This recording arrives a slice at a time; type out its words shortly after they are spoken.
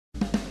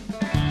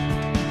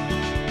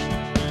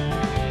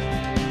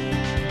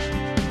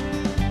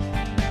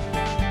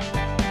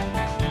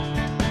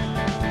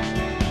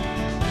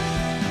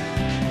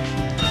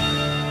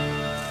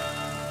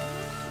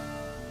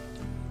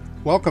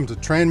Welcome to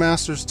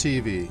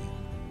TrainMasters.TV.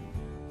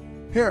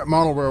 Here at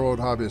Model Railroad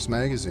Hobbyist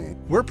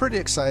Magazine, we're pretty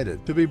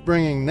excited to be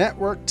bringing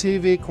network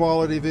TV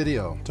quality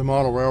video to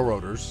model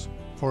railroaders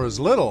for as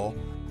little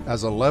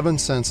as 11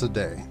 cents a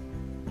day.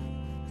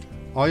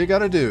 All you got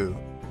to do,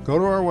 go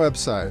to our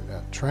website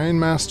at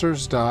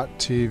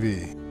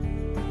TrainMasters.TV.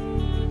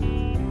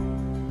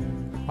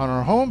 On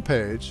our home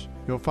page,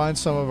 you'll find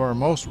some of our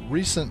most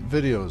recent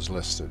videos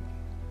listed.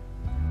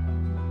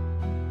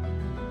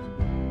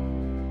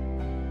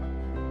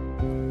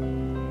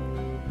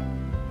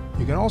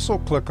 You can also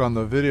click on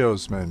the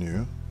Videos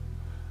menu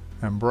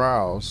and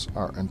browse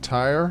our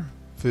entire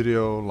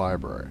video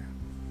library.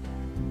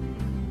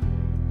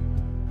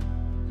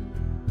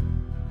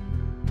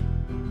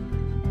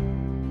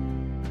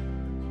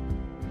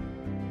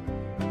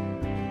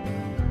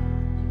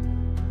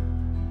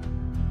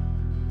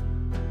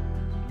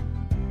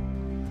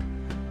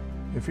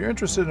 If you're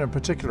interested in a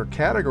particular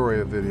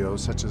category of videos,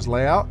 such as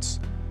layouts,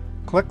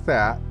 click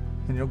that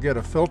and you'll get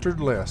a filtered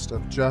list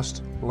of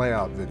just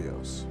layout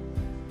videos.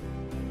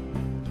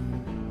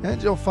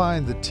 And you'll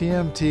find the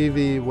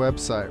TMTV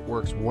website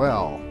works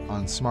well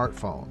on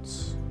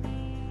smartphones.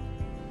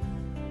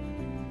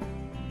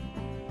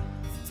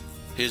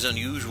 His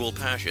unusual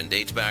passion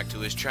dates back to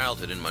his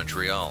childhood in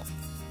Montreal.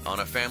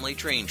 On a family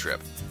train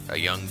trip, a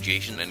young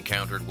Jason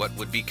encountered what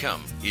would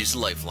become his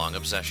lifelong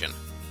obsession.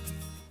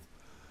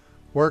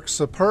 Works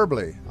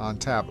superbly on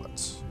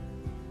tablets.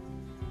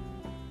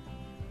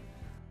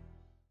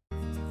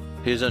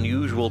 His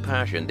unusual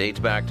passion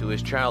dates back to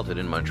his childhood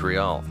in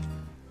Montreal.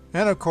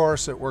 And of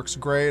course, it works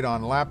great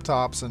on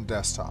laptops and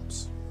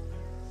desktops.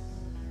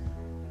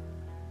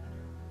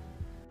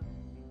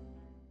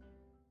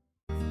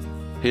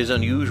 His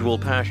unusual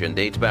passion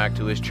dates back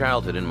to his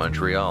childhood in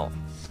Montreal.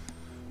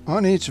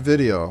 On each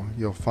video,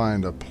 you'll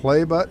find a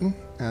play button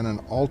and an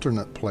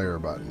alternate player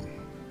button.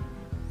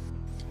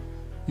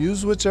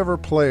 Use whichever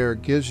player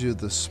gives you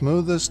the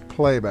smoothest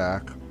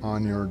playback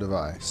on your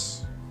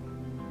device.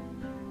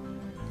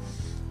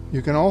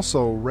 You can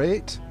also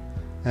rate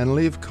and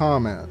leave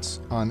comments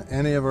on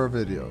any of our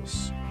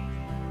videos.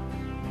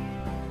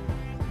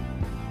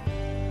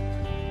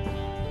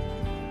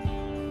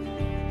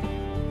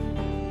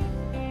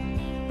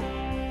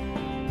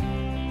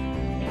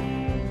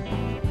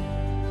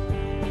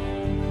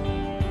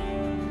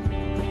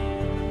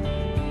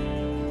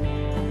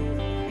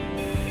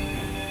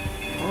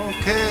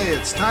 Okay,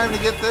 it's time to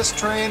get this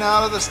train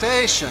out of the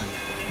station.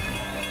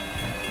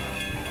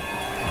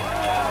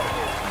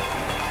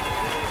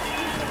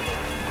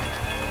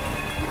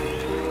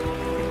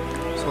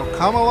 So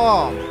come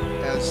along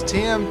as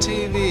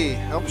TMTV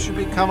helps you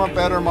become a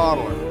better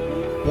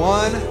modeler,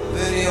 one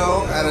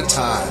video at a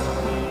time.